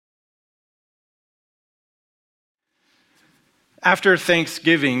After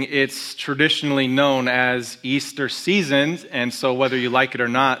Thanksgiving, it's traditionally known as Easter season, and so whether you like it or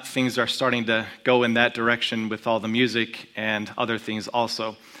not, things are starting to go in that direction with all the music and other things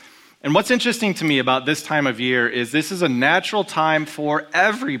also. And what's interesting to me about this time of year is this is a natural time for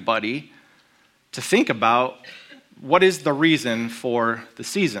everybody to think about what is the reason for the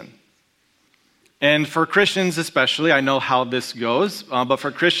season. And for Christians especially, I know how this goes, but for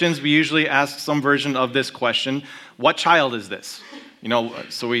Christians, we usually ask some version of this question: what child is this?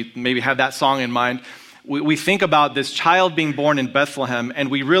 So we maybe have that song in mind. We think about this child being born in Bethlehem, and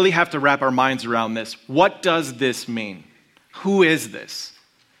we really have to wrap our minds around this. What does this mean? Who is this?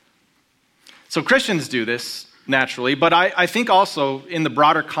 So Christians do this naturally, but I think also in the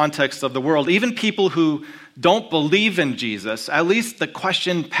broader context of the world, even people who don't believe in Jesus, at least the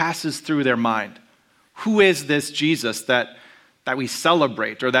question passes through their mind. Who is this Jesus that we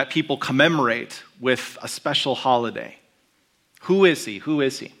celebrate or that people commemorate with a special holiday? Who is he? Who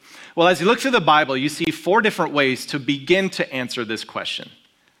is he? Well, as you look through the Bible, you see 4 different ways to begin to answer this question,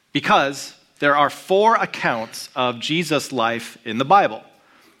 because there are 4 accounts of Jesus' life in the Bible,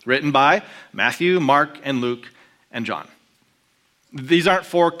 written by Matthew, Mark, and Luke, and John. These aren't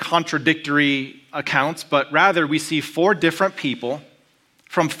 4 contradictory accounts, but rather we see 4 different people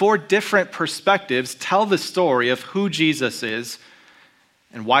from 4 different perspectives tell the story of who Jesus is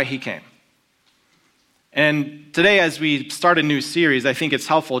and why he came. And today, as we start a new series, I think it's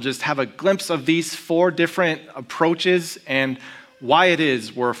helpful just to have a glimpse of these 4 different approaches and why it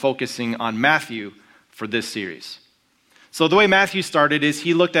is we're focusing on Matthew for this series. So the way Matthew started is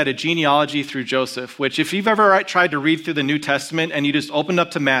he looked at a genealogy through Joseph, which if you've ever tried to read through the New Testament and you just opened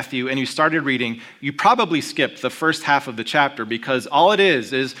up to Matthew and you started reading, you probably skipped the first half of the chapter, because all it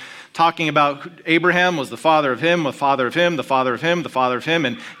is talking about Abraham was the father of him, the father of him, the father of him, the father of him,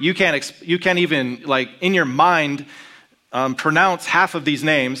 and you can't even in your mind pronounce half of these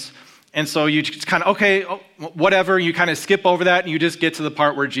names. And so you just kind of, whatever, you kind of skip over that and you just get to the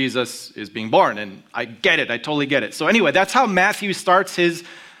part where Jesus is being born. And I get it, I totally get it. So anyway, that's how Matthew starts his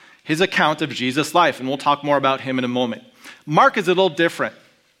account of Jesus' life, and we'll talk more about him in a moment. Mark is a little different.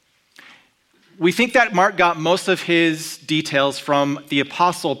 We think that Mark got most of his details from the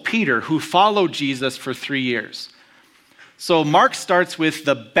Apostle Peter, who followed Jesus for 3 years. So Mark starts with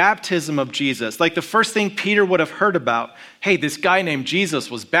the baptism of Jesus. Like the first thing Peter would have heard about, hey, this guy named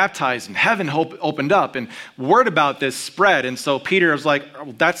Jesus was baptized and heaven opened up and word about this spread. And so Peter was like,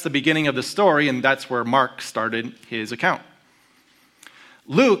 well, that's the beginning of the story, and that's where Mark started his account.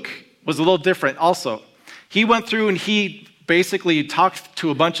 Luke was a little different also. He went through and he basically talked to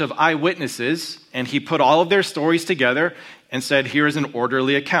a bunch of eyewitnesses, and he put all of their stories together and said, here is an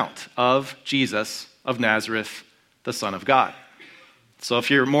orderly account of Jesus of Nazareth, the Son of God. So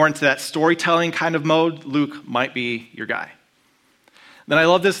if you're more into that storytelling kind of mode, Luke might be your guy. Then I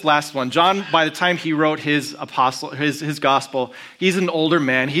love this last one. John, by the time he wrote his gospel, he's an older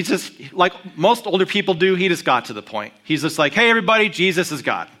man. He just, like most older people do, he just got to the point. He's just like, hey, everybody, Jesus is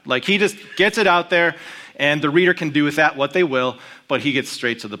God. Like he just gets it out there, and the reader can do with that what they will, but he gets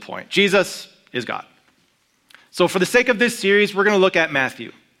straight to the point. Jesus is God. So for the sake of this series, we're going to look at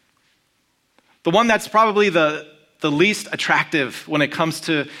Matthew. The one that's probably the least attractive when it comes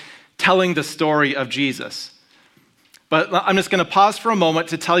to telling the story of Jesus. But I'm just going to pause for a moment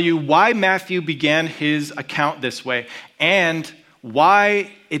to tell you why Matthew began his account this way and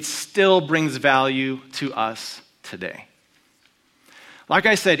why it still brings value to us today. Like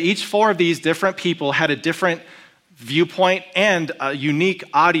I said, each 4 of these different people had a different viewpoint and a unique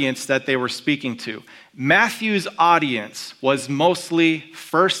audience that they were speaking to. Matthew's audience was mostly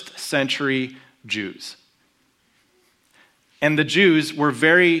first century Jews. And the Jews were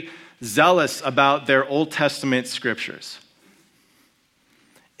very zealous about their Old Testament scriptures.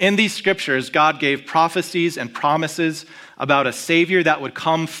 In these scriptures, God gave prophecies and promises about a Savior that would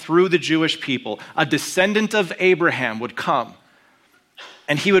come through the Jewish people. A descendant of Abraham would come,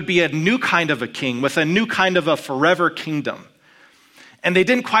 and he would be a new kind of a king with a new kind of a forever kingdom. And they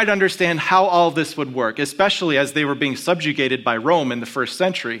didn't quite understand how all this would work, especially as they were being subjugated by Rome in the first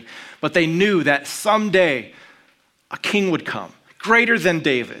century. But they knew that someday a king would come, greater than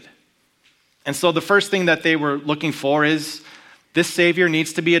David. And so the first thing that they were looking for is this Savior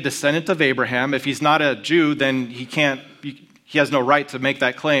needs to be a descendant of Abraham. If he's not a Jew, then he has no right to make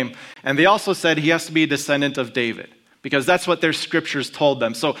that claim. And they also said he has to be a descendant of David, because that's what their scriptures told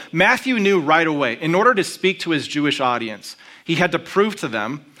them. So Matthew knew right away, in order to speak to his Jewish audience, he had to prove to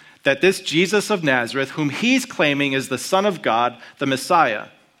them that this Jesus of Nazareth, whom he's claiming is the Son of God, the Messiah,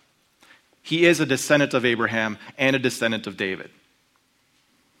 he is a descendant of Abraham and a descendant of David.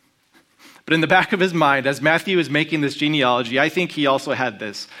 But in the back of his mind, as Matthew is making this genealogy, I think he also had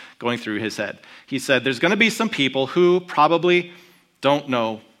this going through his head. He said, there's going to be some people who probably don't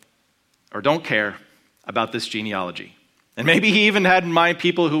know or don't care about this genealogy. And maybe he even had in mind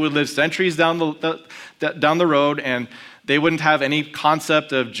people who would live centuries down the road, and they wouldn't have any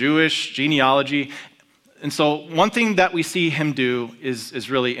concept of Jewish genealogy. And so one thing that we see him do is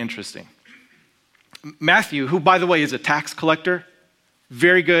really interesting. Matthew, who, by the way, is a tax collector,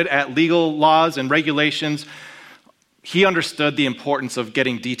 very good at legal laws and regulations, he understood the importance of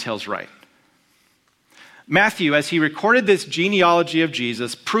getting details right. Matthew, as he recorded this genealogy of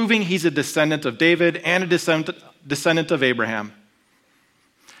Jesus, proving he's a descendant of David and a descendant of Abraham,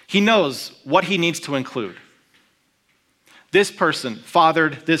 he knows what he needs to include. This person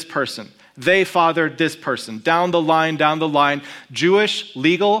fathered this person. They fathered this person. Down the line, Jewish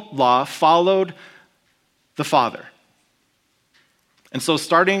legal law followed the father. And so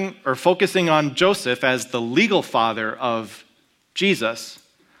focusing on Joseph as the legal father of Jesus,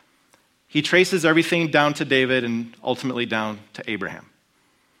 he traces everything down to David and ultimately down to Abraham.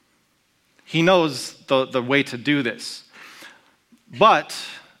 He knows the way to do this. But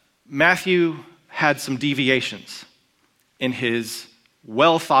Matthew had some deviations in his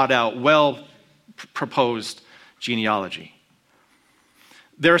well thought out, well proposed genealogy.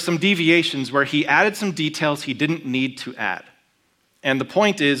 There are some deviations where he added some details he didn't need to add. And the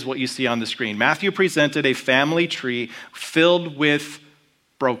point is what you see on the screen. Matthew presented a family tree filled with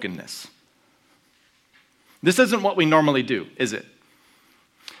brokenness. This isn't what we normally do, is it?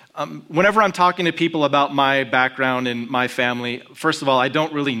 Whenever I'm talking to people about my background and my family, first of all, I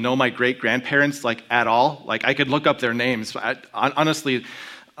don't really know my great-grandparents at all. I could look up their names. Honestly,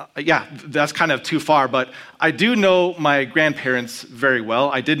 that's kind of too far, but I do know my grandparents very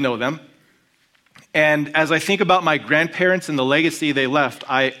well. I did know them. And as I think about my grandparents and the legacy they left,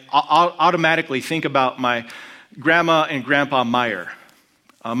 I automatically think about my grandma and grandpa Meyer.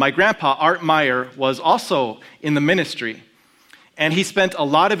 My grandpa, Art Meyer, was also in the ministry. And he spent a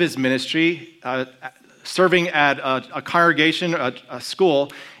lot of his ministry serving at a congregation, a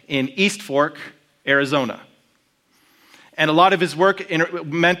school in East Fork, Arizona. And a lot of his work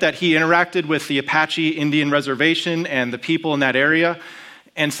meant that he interacted with the Apache Indian Reservation and the people in that area.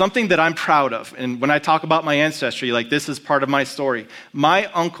 And something that I'm proud of, and when I talk about my ancestry, this is part of my story. My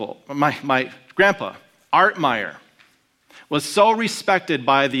uncle, my grandpa, Art Meyer, was so respected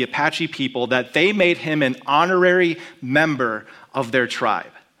by the Apache people that they made him an honorary member of their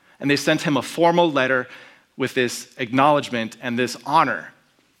tribe. And they sent him a formal letter with this acknowledgement and this honor.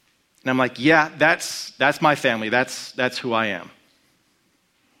 And I'm like, yeah, that's my family. That's who I am.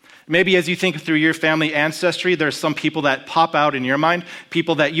 Maybe as you think through your family ancestry, there's some people that pop out in your mind,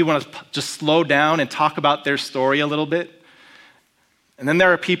 people that you want to just slow down and talk about their story a little bit. And then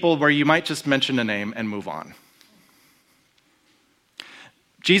there are people where you might just mention a name and move on.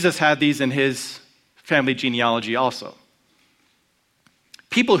 Jesus had these in his family genealogy also.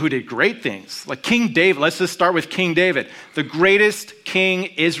 People who did great things, like King David. Let's just start with King David, the greatest king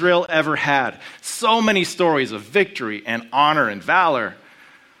Israel ever had. So many stories of victory and honor and valor.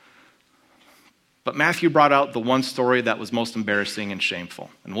 But Matthew brought out the one story that was most embarrassing and shameful.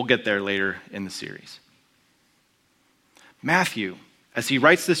 And we'll get there later in the series. Matthew, as he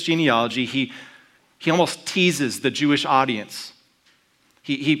writes this genealogy, he almost teases the Jewish audience.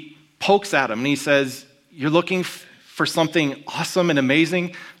 He pokes at them and he says, you're looking for something awesome and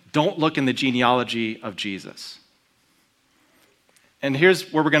amazing? Don't look in the genealogy of Jesus. And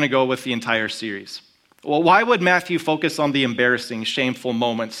here's where we're going to go with the entire series. Well, why would Matthew focus on the embarrassing, shameful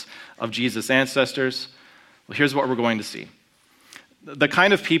moments of Jesus' ancestors? Well, here's what we're going to see. The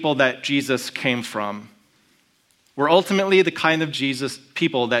kind of people that Jesus came from were ultimately the kind of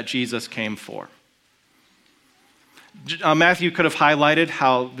people that Jesus came for. Matthew could have highlighted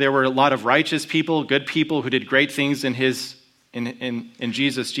how there were a lot of righteous people, good people who did great things in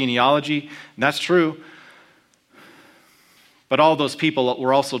Jesus' genealogy. And that's true. But all those people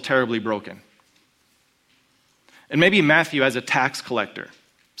were also terribly broken. And maybe Matthew, as a tax collector,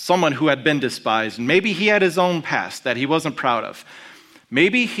 someone who had been despised, and maybe he had his own past that he wasn't proud of.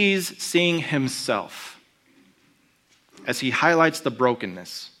 Maybe he's seeing himself as he highlights the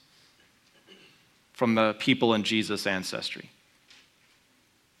brokenness from the people in Jesus' ancestry.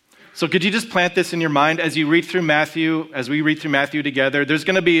 So could you just plant this in your mind as you read through Matthew, as we read through Matthew together? There's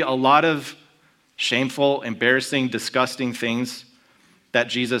going to be a lot of shameful, embarrassing, disgusting things that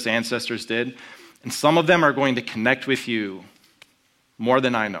Jesus' ancestors did. And some of them are going to connect with you more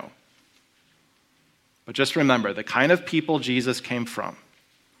than I know. But just remember, the kind of people Jesus came from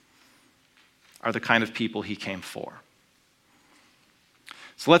are the kind of people he came for.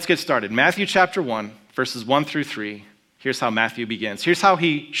 So let's get started. Matthew chapter 1, verses 1 through 3. Here's how Matthew begins. Here's how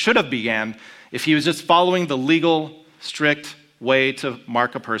he should have began if he was just following the legal, strict way to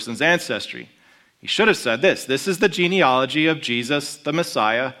mark a person's ancestry. He should have said this. This is the genealogy of Jesus, the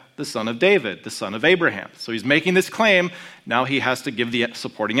Messiah, the son of David, the son of Abraham. So he's making this claim. Now he has to give the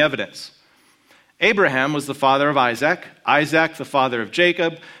supporting evidence. Abraham was the father of Isaac, Isaac the father of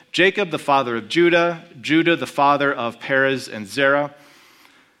Jacob, Jacob the father of Judah, Judah the father of Perez and Zerah.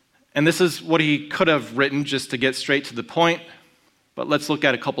 And this is what he could have written just to get straight to the point. But let's look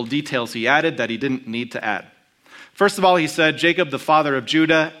at a couple details he added that he didn't need to add. First of all, he said Jacob the father of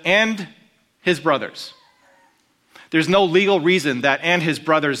Judah and his brothers. There's no legal reason that and his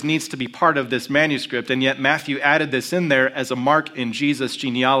brothers needs to be part of this manuscript, and yet Matthew added this in there as a mark in Jesus'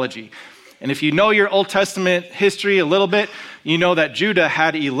 genealogy. And if you know your Old Testament history a little bit, you know that Judah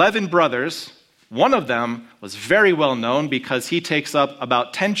had 11 brothers. One of them was very well known because he takes up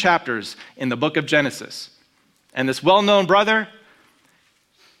about 10 chapters in the book of Genesis. And this well-known brother,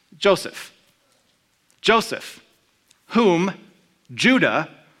 Joseph. Joseph, whom Judah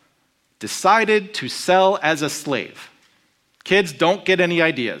decided to sell as a slave. Kids, don't get any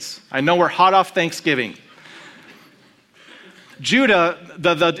ideas. I know we're hot off Thanksgiving. Judah,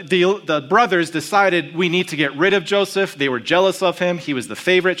 the brothers decided we need to get rid of Joseph. They were jealous of him. He was the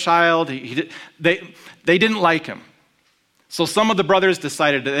favorite child. They didn't like him. So some of the brothers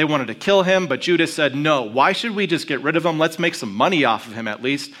decided that they wanted to kill him, but Judah said, no, why should we just get rid of him? Let's make some money off of him at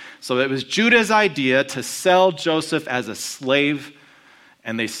least. So it was Judah's idea to sell Joseph as a slave,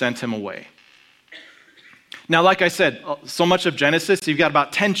 and they sent him away. Now, like I said, so much of Genesis, you've got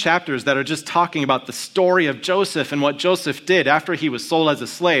about 10 chapters that are just talking about the story of Joseph and what Joseph did after he was sold as a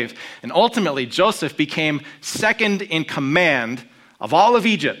slave. And ultimately, Joseph became second in command of all of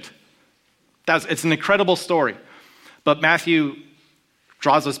Egypt. It's an incredible story. But Matthew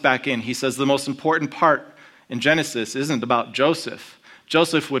draws us back in. He says the most important part in Genesis isn't about Joseph.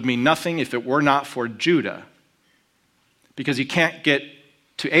 Joseph would mean nothing if it were not for Judah, because you can't get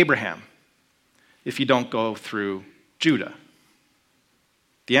to Abraham if you don't go through Judah.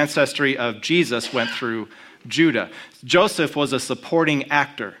 The ancestry of Jesus went through Judah. Joseph was a supporting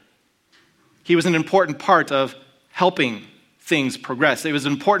actor. He was an important part of helping things progress. It was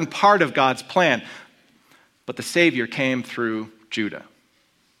an important part of God's plan. But the Savior came through Judah.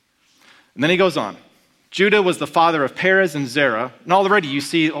 And then he goes on. Judah was the father of Perez and Zerah. And already you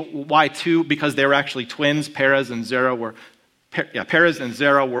see why two, because they were actually twins. Perez and Zerah were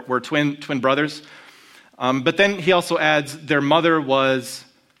twin brothers. But then he also adds their mother was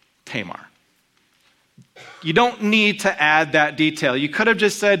Tamar. You don't need to add that detail. You could have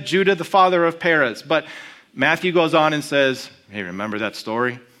just said Judah, the father of Perez. But Matthew goes on and says, hey, remember that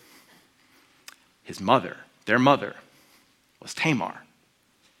story? Their mother was Tamar.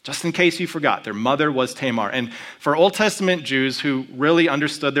 Just in case you forgot, their mother was Tamar. And for Old Testament Jews who really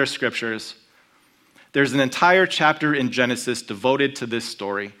understood their scriptures, there's an entire chapter in Genesis devoted to this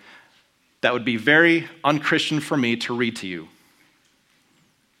story that would be very unchristian for me to read to you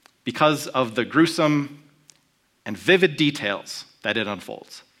because of the gruesome and vivid details that it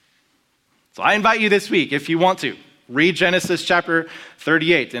unfolds. So I invite you this week, if you want to, read Genesis chapter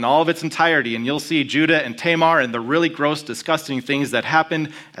 38 in all of its entirety, and you'll see Judah and Tamar and the really gross, disgusting things that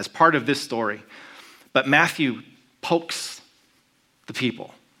happened as part of this story. But Matthew pokes the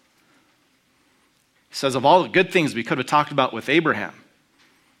people. He says, of all the good things we could have talked about with Abraham,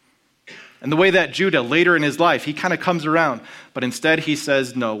 and the way that Judah, later in his life, he kind of comes around. But instead he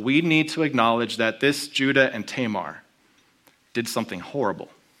says, no, we need to acknowledge that this Judah and Tamar did something horrible.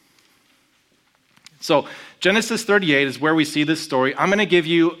 So Genesis 38 is where we see this story. I'm going to give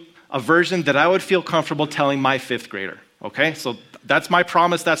you a version that I would feel comfortable telling my fifth grader. Okay? So that's my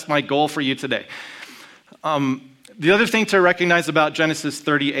promise. That's my goal for you today. The other thing to recognize about Genesis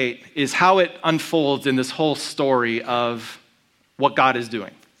 38 is how it unfolds in this whole story of what God is doing.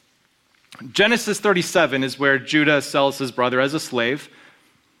 Genesis 37 is where Judah sells his brother as a slave.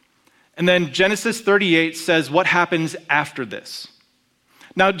 And then Genesis 38 says what happens after this.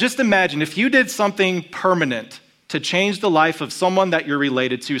 Now, just imagine if you did something permanent to change the life of someone that you're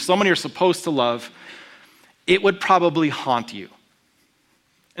related to, someone you're supposed to love, it would probably haunt you.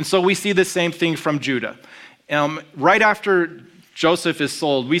 And so we see the same thing from Judah. Right after Joseph is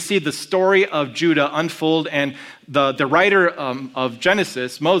sold, we see the story of Judah unfold, and the writer of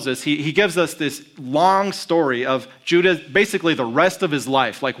Genesis, Moses, he gives us this long story of Judah, basically the rest of his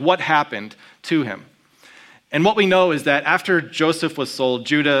life, like what happened to him. And what we know is that after Joseph was sold,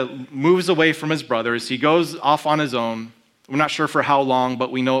 Judah moves away from his brothers. He goes off on his own. We're not sure for how long, but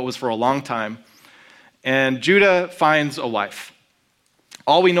we know it was for a long time. And Judah finds a wife.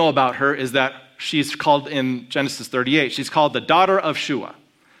 All we know about her is that she's called in Genesis 38, she's called the daughter of Shua.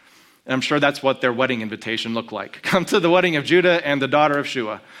 And I'm sure that's what their wedding invitation looked like. Come to the wedding of Judah and the daughter of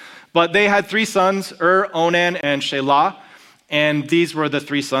Shua. But they had 3 sons, Onan, and Shelah. And these were the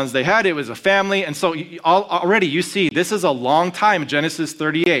 3 sons they had. It was a family. And so already you see, this is a long time, Genesis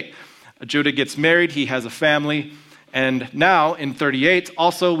 38. Judah gets married, he has a family. And now in 38,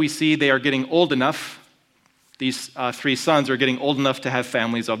 also we see they are getting old enough. These 3 sons are getting old enough to have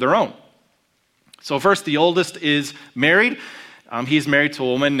families of their own. So first, the oldest is married. He's married to a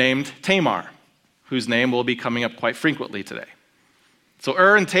woman named Tamar, whose name will be coming up quite frequently today. So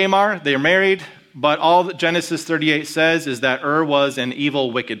and Tamar, they are married, but all that Genesis 38 says is that was an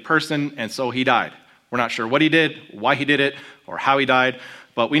evil, wicked person, and so he died. We're not sure what he did, why he did it, or how he died,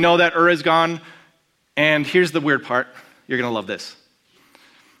 but we know that is gone. And here's the weird part. You're going to love this.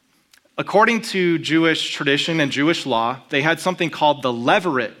 According to Jewish tradition and Jewish law, they had something called the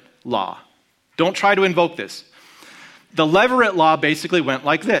Levirate law. Don't try to invoke this. The Levirate law basically went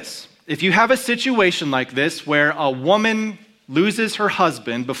like this. If you have a situation like this where a woman loses her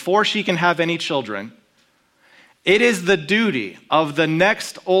husband before she can have any children, it is the duty of the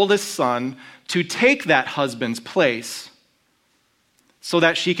next oldest son to take that husband's place so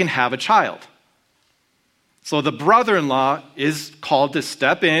that she can have a child. So the brother-in-law is called to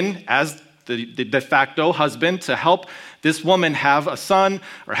step in as the de facto husband to help this woman have a son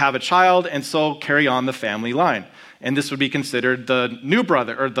or have a child and so carry on the family line. And this would be considered the new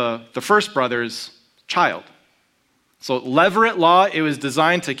brother or the first brother's child. So Levirate law, it was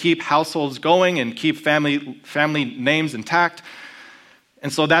designed to keep households going and keep family names intact.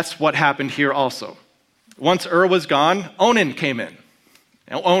 And so that's what happened here also. Once was gone, Onan came in.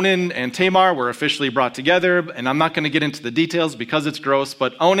 Now, Onan and Tamar were officially brought together, and I'm not going to get into the details because it's gross,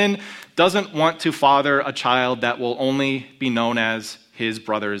 but Onan doesn't want to father a child that will only be known as his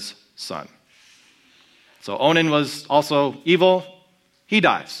brother's son. So Onan was also evil. He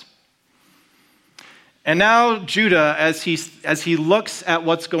dies. And now Judah, as he looks at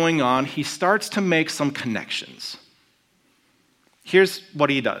what's going on, he starts to make some connections. Here's what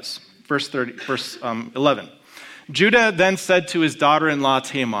he does. Verse 11. Judah then said to his daughter-in-law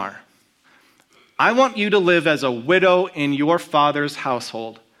Tamar, I want you to live as a widow in your father's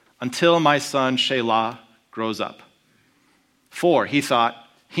household until my son Shelah grows up. For, he thought,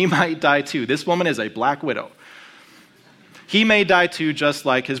 he might die too. This woman is a black widow. He may die too, just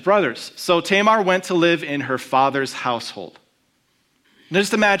like his brothers. So Tamar went to live in her father's household. Now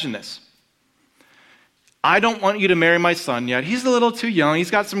just imagine this. I don't want you to marry my son yet. He's a little too young.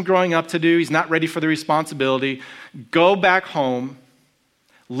 He's got some growing up to do. He's not ready for the responsibility. Go back home.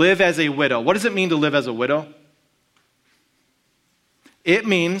 Live as a widow. What does it mean to live as a widow? It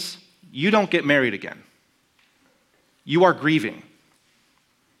means you don't get married again. You are grieving.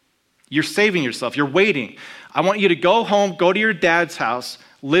 You're saving yourself. You're waiting. I want you to go home, go to your dad's house,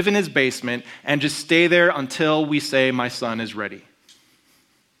 live in his basement, and just stay there until we say my son is ready.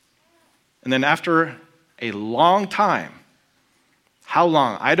 And then after a long time, how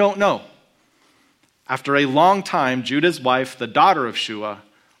long? I don't know. After a long time, Judah's wife, the daughter of Shua,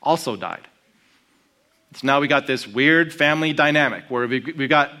 also died. So now we got this weird family dynamic where we've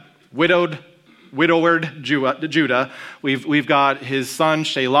got widowered Judah. We've got his son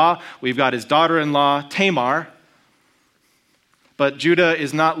Shelah. We've got his daughter-in-law Tamar. But Judah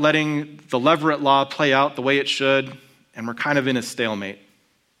is not letting the Levirate law play out the way it should, and we're kind of in a stalemate.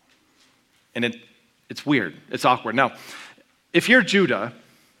 And it's weird. It's awkward. Now, if you're Judah,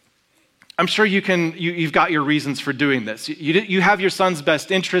 I'm sure you've got your reasons for doing this. You have your son's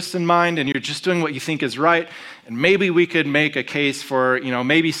best interests in mind, and you're just doing what you think is right. And maybe we could make a case for,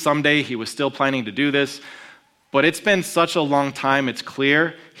 maybe someday he was still planning to do this. But it's been such a long time, it's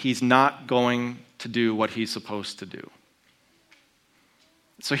clear he's not going to do what he's supposed to do.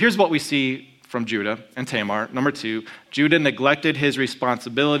 So here's what we see from Judah and Tamar. Number 2, Judah neglected his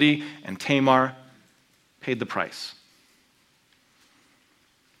responsibility, and Tamar paid the price.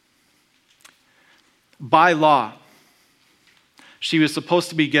 By law, she was supposed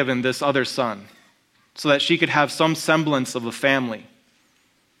to be given this other son so that she could have some semblance of a family,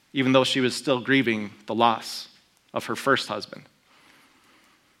 even though she was still grieving the loss of her first husband.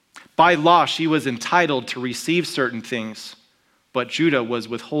 By law, she was entitled to receive certain things, but Judah was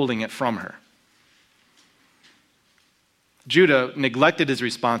withholding it from her. Judah neglected his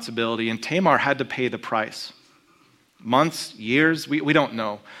responsibility, and Tamar had to pay the price. Months, years, we don't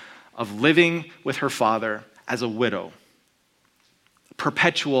know, of living with her father as a widow.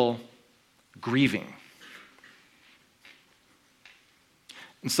 Perpetual grieving.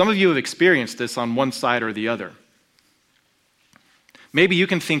 And some of you have experienced this on one side or the other. Maybe you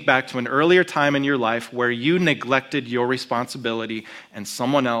can think back to an earlier time in your life where you neglected your responsibility and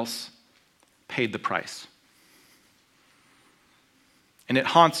someone else paid the price. And it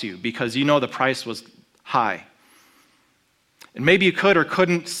haunts you because you know the price was high. And maybe you could or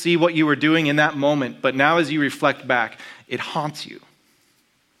couldn't see what you were doing in that moment, but now as you reflect back, it haunts you.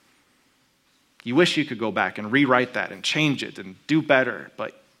 You wish you could go back and rewrite that and change it and do better,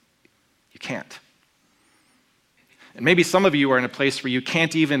 but you can't. And maybe some of you are in a place where you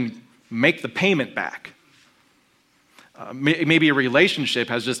can't even make the payment back. Maybe a relationship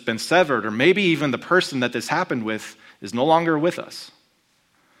has just been severed, or maybe even the person that this happened with is no longer with us.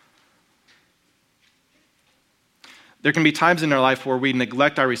 There can be times in our life where we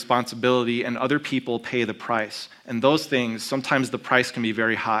neglect our responsibility and other people pay the price. And those things, sometimes the price can be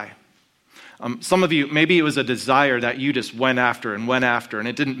very high. Some of you, maybe it was a desire that you just went after, and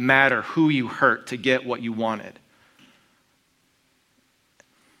it didn't matter who you hurt to get what you wanted.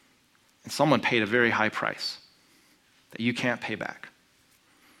 And someone paid a very high price that you can't pay back.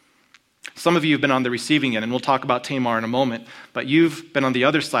 Some of you have been on the receiving end, and we'll talk about Tamar in a moment, but you've been on the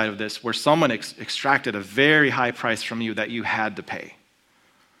other side of this where someone extracted a very high price from you that you had to pay.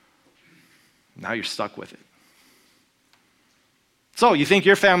 Now you're stuck with it. So you think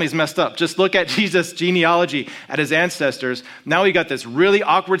your family's messed up. Just look at Jesus' genealogy, at his ancestors. Now we got this really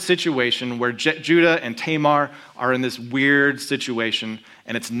awkward situation where Judah and Tamar are in this weird situation,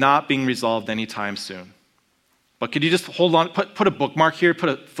 and it's not being resolved anytime soon. But could you just hold on, put a bookmark here, put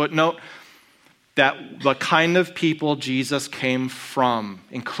a footnote, that the kind of people Jesus came from,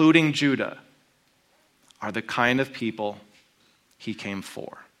 including Judah, are the kind of people he came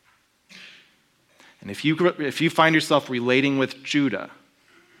for. And if you find yourself relating with Judah,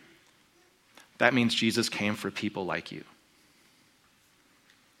 that means Jesus came for people like you.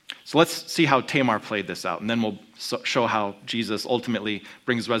 So let's see how Tamar played this out, and then we'll show how Jesus ultimately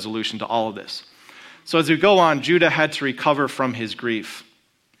brings resolution to all of this. So as we go on, Judah had to recover from his grief.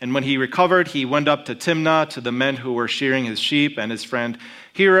 And when he recovered, he went up to Timnah to the men who were shearing his sheep, and his friend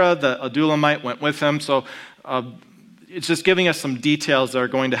Hira, the Adullamite, went with him. So it's just giving us some details that are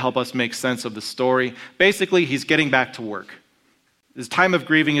going to help us make sense of the story. Basically, he's getting back to work. His time of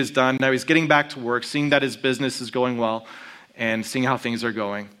grieving is done. Now he's getting back to work, seeing that his business is going well, and seeing how things are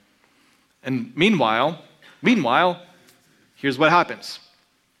going. And meanwhile, here's what happens.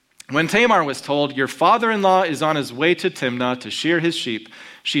 When Tamar was told, "Your father-in-law is on his way to Timnah to shear his sheep,"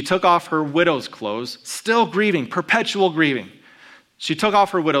 she took off her widow's clothes, still grieving, perpetual grieving. She took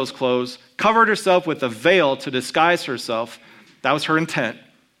off her widow's clothes, covered herself with a veil to disguise herself. That was her intent.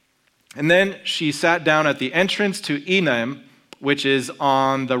 And then she sat down at the entrance to Enaim, which is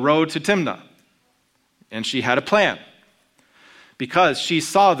on the road to Timnah. And she had a plan. Because she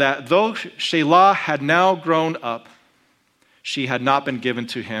saw that though Shelah had now grown up, she had not been given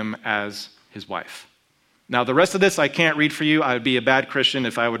to him as his wife. Now, the rest of this I can't read for you. I would be a bad Christian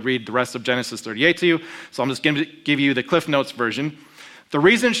if I would read the rest of Genesis 38 to you. So I'm just going to give you the Cliff Notes version. The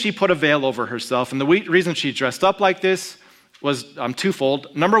reason she put a veil over herself and the reason she dressed up like this was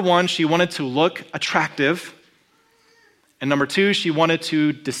twofold. Number one, she wanted to look attractive. And number two, she wanted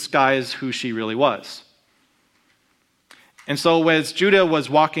to disguise who she really was. And so as Judah was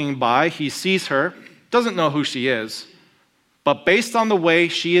walking by, he sees her, doesn't know who she is, but based on the way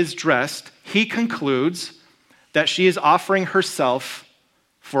she is dressed, he concludes that she is offering herself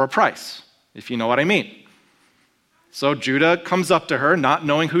for a price, if you know what I mean. So Judah comes up to her, not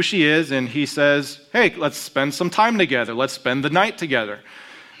knowing who she is, and he says, "Hey, let's spend some time together. Let's spend the night together."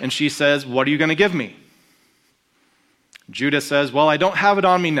 And she says, "What are you going to give me?" Judah says, "Well, I don't have it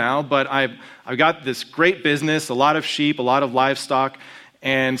on me now, but I've got this great business, a lot of sheep, a lot of livestock,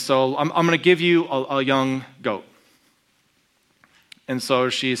 and so I'm going to give you a young goat." And so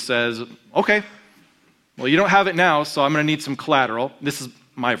she says, "Okay, well, you don't have it now, so I'm going to need some collateral." This is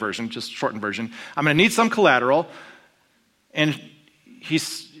my version, just shortened version. "I'm going to need some collateral." And he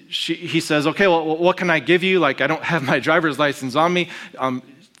says, "Okay, well, what can I give you? Like, I don't have my driver's license on me."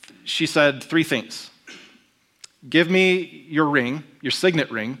 She said 3 things. "Give me your ring, your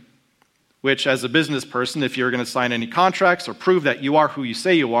signet ring," which as a business person, if you're going to sign any contracts or prove that you are who you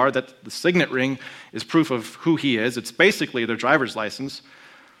say you are, that the signet ring is proof of who he is. It's basically their driver's license.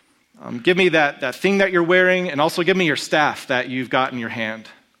 "Give me that thing that you're wearing, and also give me your staff that you've got in your hand.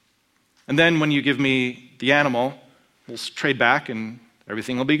 And then when you give me the animal, we'll trade back and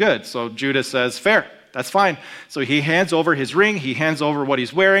everything will be good." So Judah says, "Fair, that's fine." So he hands over his ring, he hands over what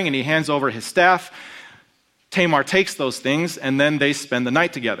he's wearing, and he hands over his staff. Tamar takes those things, and then they spend the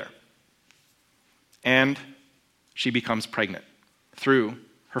night together. And she becomes pregnant through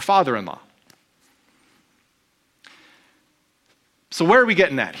her father-in-law. So where are we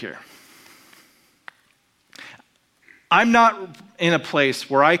getting at here? I'm not in a place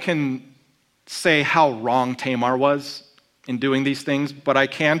where I can say how wrong Tamar was in doing these things, but I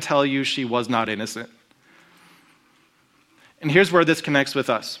can tell you she was not innocent. And here's where this connects with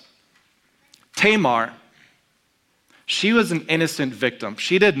us. Tamar, she was an innocent victim.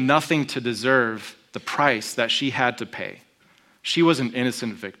 She did nothing to deserve the price that she had to pay. She was an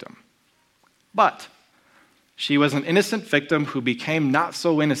innocent victim. But she was an innocent victim who became not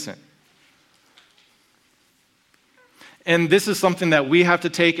so innocent. And this is something that we have to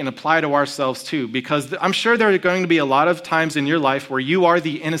take and apply to ourselves too, because I'm sure there are going to be a lot of times in your life where you are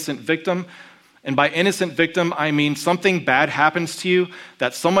the innocent victim. And by innocent victim, I mean something bad happens to you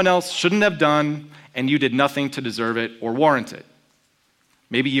that someone else shouldn't have done, and you did nothing to deserve it or warrant it.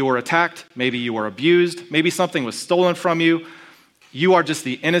 Maybe you were attacked, maybe you were abused, maybe something was stolen from you. You are just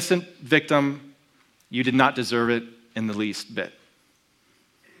the innocent victim. You did not deserve it in the least bit.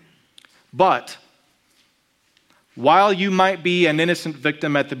 But while you might be an innocent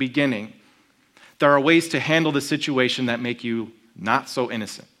victim at the beginning, there are ways to handle the situation that make you not so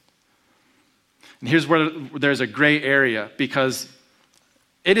innocent. And here's where there's a gray area, because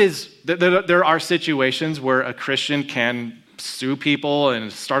there are situations where a Christian can sue people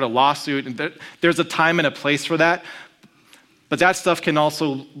and start a lawsuit, and there's a time and a place for that, but that stuff can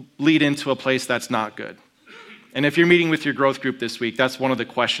also lead into a place that's not good. And if you're meeting with your growth group this week, that's one of the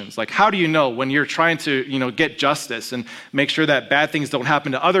questions. Like, how do you know when you're trying to, get justice and make sure that bad things don't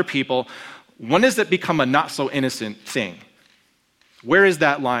happen to other people, when does it become a not so innocent thing? Where is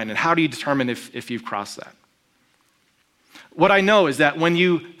that line, and how do you determine if you've crossed that? What I know is that when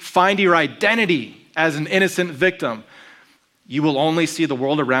you find your identity as an innocent victim, you will only see the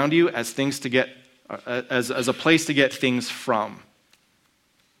world around you as things to get, as a place to get things from.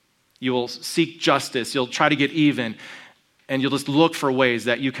 You will seek justice, you'll try to get even, and you'll just look for ways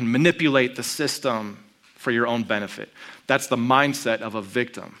that you can manipulate the system for your own benefit. That's the mindset of a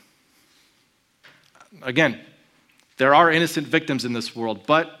victim. Again, there are innocent victims in this world,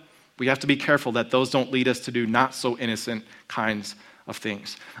 but we have to be careful that those don't lead us to do not so innocent kinds of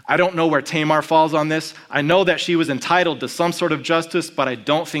things. I don't know where Tamar falls on this. I know that she was entitled to some sort of justice, but I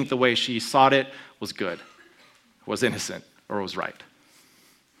don't think the way she sought it was good, was innocent, or was right.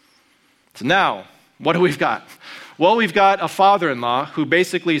 So now, what do we've got? Well, we've got a father-in-law who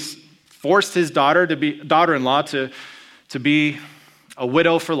basically forced his daughter-in-law to be a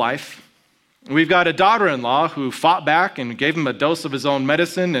widow for life. We've got a daughter-in-law who fought back and gave him a dose of his own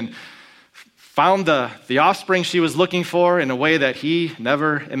medicine and found the offspring she was looking for in a way that he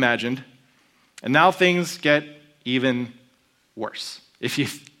never imagined. And now things get even worse, if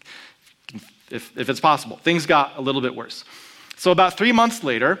it's possible. Things got a little bit worse. So about 3 months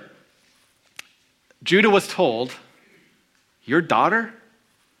later, Judah was told, your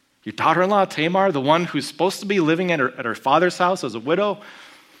daughter-in-law Tamar, the one who's supposed to be living at her father's house as a widow,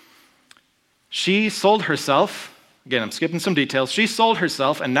 she sold herself. Again, I'm skipping some details. She sold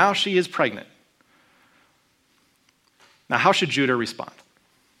herself, and now she is pregnant. Now, how should Judah respond?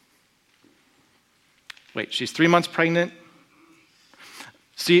 Wait, she's 3 months pregnant?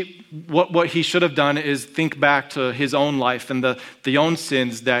 See, what he should have done is think back to his own life and the own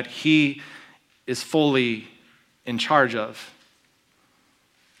sins that he is fully in charge of.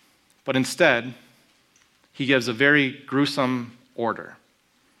 But instead, he gives a very gruesome order.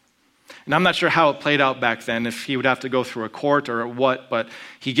 And I'm not sure how it played out back then, if he would have to go through a court or what, but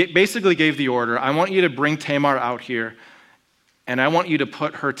he basically gave the order, I want you to bring Tamar out here, and I want you to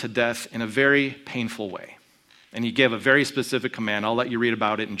put her to death in a very painful way. And he gave a very specific command. I'll let you read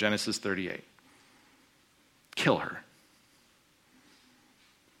about it in Genesis 38. Kill her.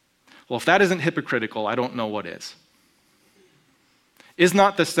 Well, if that isn't hypocritical, I don't know what is. Is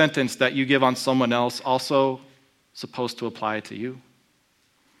not the sentence that you give on someone else also supposed to apply to you?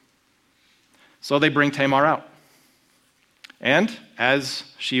 So they bring Tamar out. And as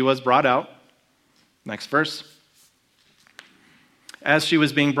she was brought out, next verse, as she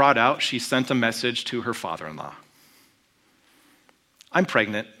was being brought out, she sent a message to her father-in-law. I'm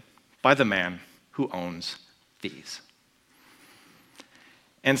pregnant by the man who owns these.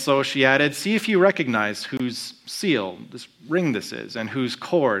 And so she added, see if you recognize whose seal, this ring this is, and whose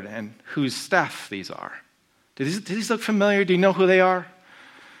cord, and whose staff these are. Do these look familiar? Do you know who they are?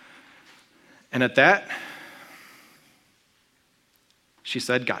 And at that, she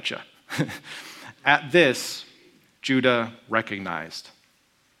said, gotcha. At this, Judah recognized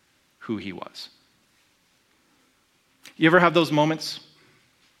who he was. You ever have those moments?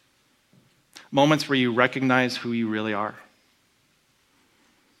 Moments where you recognize who you really are?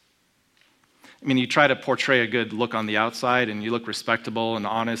 I mean, you try to portray a good look on the outside and you look respectable and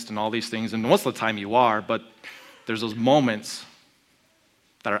honest and all these things, and most of the time you are, but there's those moments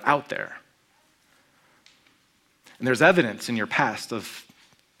that are out there. And there's evidence in your past of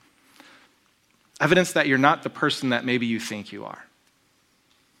evidence that you're not the person that maybe you think you are.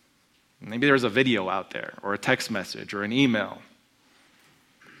 Maybe there's a video out there, or a text message, or an email,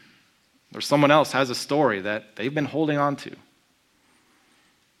 or someone else has a story that they've been holding on to.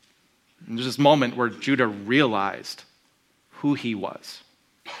 And there's this moment where Judah realized who he was.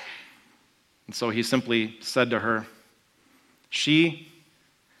 And so he simply said to her, she's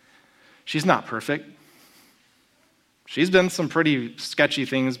not perfect. She's done some pretty sketchy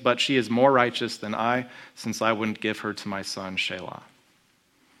things, but she is more righteous than I, since I wouldn't give her to my son, Shelah.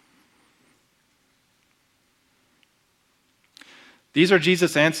 These are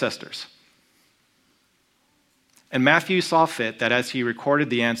Jesus' ancestors. And Matthew saw fit that as he recorded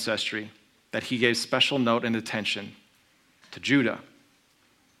the ancestry, that he gave special note and attention to Judah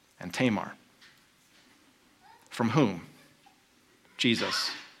and Tamar, from whom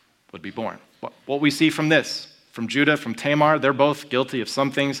Jesus would be born. What we see from this, from Judah, from Tamar, they're both guilty of some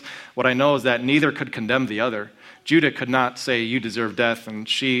things. What I know is that neither could condemn the other. Judah could not say, you deserve death, and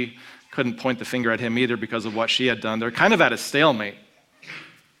she couldn't point the finger at him either because of what she had done. They're kind of at a stalemate.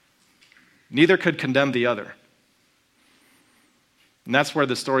 Neither could condemn the other. And that's where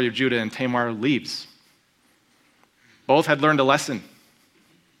the story of Judah and Tamar leaves. Both had learned a lesson,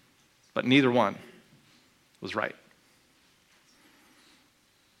 but neither one was right.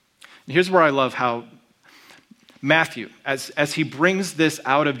 And here's where I love how Matthew, as he brings this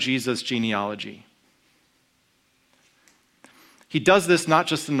out of Jesus' genealogy, he does this not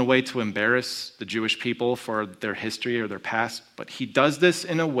just in a way to embarrass the Jewish people for their history or their past, but he does this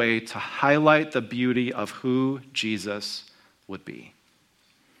in a way to highlight the beauty of who Jesus would be.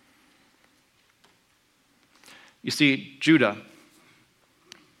 You see, Judah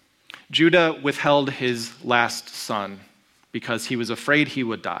withheld his last son because he was afraid he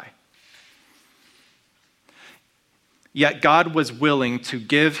would die. Yet God was willing to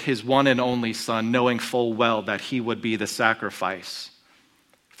give his one and only son, knowing full well that he would be the sacrifice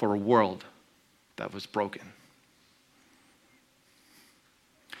for a world that was broken.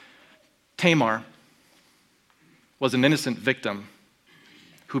 Tamar was an innocent victim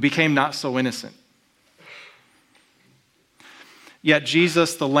who became not so innocent. Yet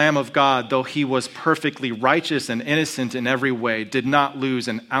Jesus, the Lamb of God, though he was perfectly righteous and innocent in every way, did not lose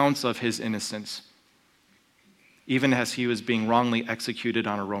an ounce of his innocence, even as he was being wrongly executed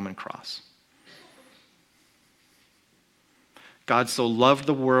on a Roman cross. God so loved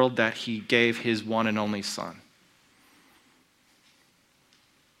the world that he gave his one and only Son,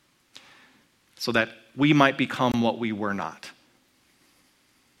 so that we might become what we were not: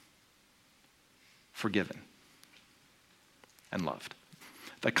 forgiven and loved.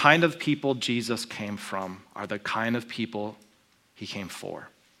 The kind of people Jesus came from are the kind of people he came for.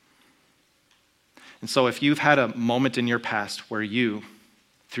 And so if you've had a moment in your past where you,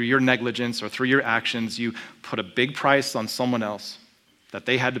 through your negligence or through your actions, you put a big price on someone else that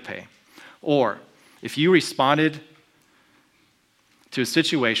they had to pay, or if you responded to a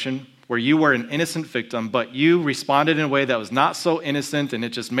situation where you were an innocent victim, but you responded in a way that was not so innocent and it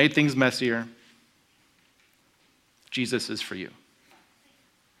just made things messier, Jesus is for you.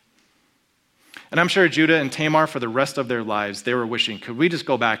 And I'm sure Judah and Tamar, for the rest of their lives, they were wishing, could we just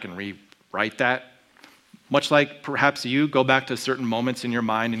go back and rewrite that? Much like perhaps you go back to certain moments in your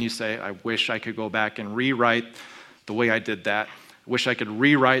mind and you say, I wish I could go back and rewrite the way I did that. I wish I could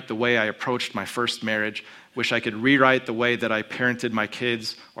rewrite the way I approached my first marriage. Wish I could rewrite the way that I parented my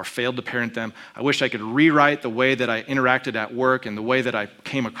kids or failed to parent them. I wish I could rewrite the way that I interacted at work and the way that I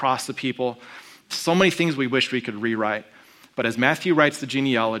came across the people. So many things we wish we could rewrite. But as Matthew writes the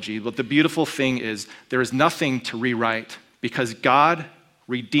genealogy, what the beautiful thing is, there is nothing to rewrite because God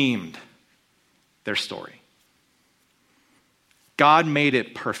redeemed their story. God made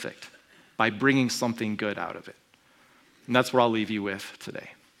it perfect by bringing something good out of it. And that's what I'll leave you with today.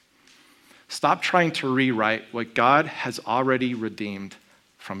 Stop trying to rewrite what God has already redeemed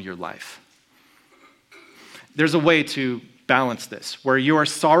from your life. There's a way to balance this, where you are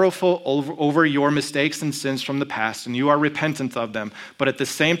sorrowful over your mistakes and sins from the past, and you are repentant of them, but at the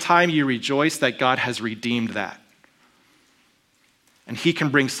same time you rejoice that God has redeemed that. And he can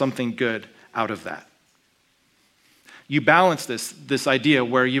bring something good out of that. You balance this idea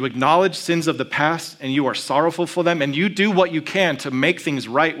where you acknowledge sins of the past and you are sorrowful for them, and you do what you can to make things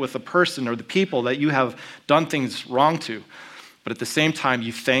right with the person or the people that you have done things wrong to. But at the same time,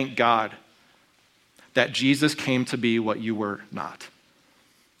 you thank God that Jesus came to be what you were not.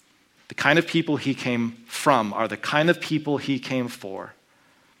 The kind of people he came from are the kind of people he came for.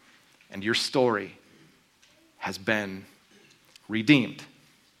 And your story has been redeemed.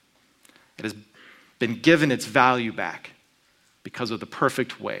 It has been given its value back because of the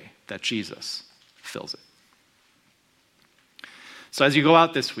perfect way that Jesus fills it. So as you go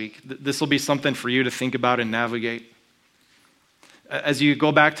out this week, this will be something for you to think about and navigate. As you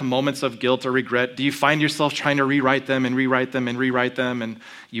go back to moments of guilt or regret, do you find yourself trying to rewrite them and rewrite them and rewrite them, and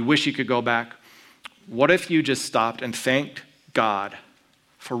you wish you could go back? What if you just stopped and thanked God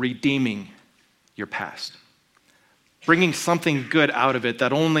for redeeming your past, bringing something good out of it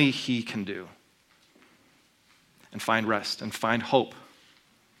that only he can do, and find rest and find hope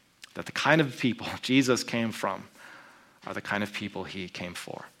that the kind of people Jesus came from are the kind of people he came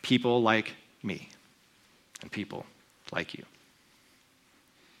for. People like me and people like you.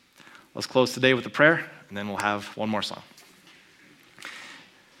 Let's close today with a prayer, and then we'll have one more song.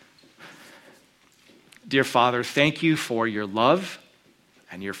 Dear Father, thank you for your love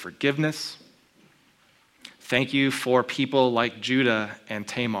and your forgiveness. Thank you for people like Judah and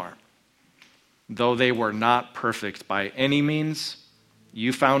Tamar. Though they were not perfect by any means,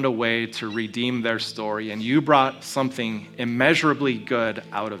 you found a way to redeem their story, and you brought something immeasurably good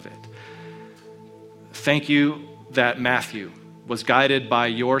out of it. Thank you that Matthew was guided by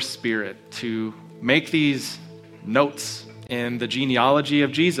your Spirit to make these notes in the genealogy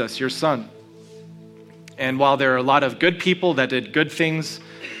of Jesus, your son. And while there are a lot of good people that did good things,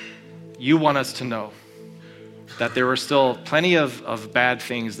 you want us to know that there were still plenty of bad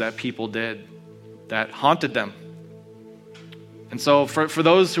things that people did that haunted them. And so for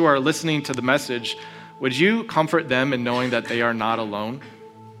those who are listening to the message, would you comfort them in knowing that they are not alone?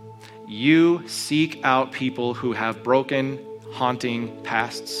 You seek out people who have broken, haunting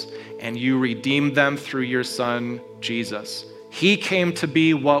pasts, and you redeem them through your son, Jesus. He came to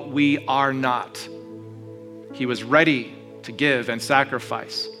be what we are not. He was ready to give and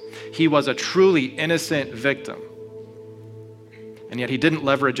sacrifice. He was a truly innocent victim. And yet he didn't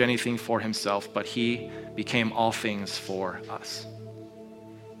leverage anything for himself, but he became all things for us.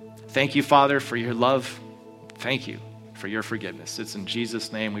 Thank you, Father, for your love. Thank you for your forgiveness. It's in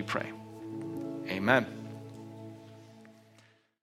Jesus' name we pray. Amen.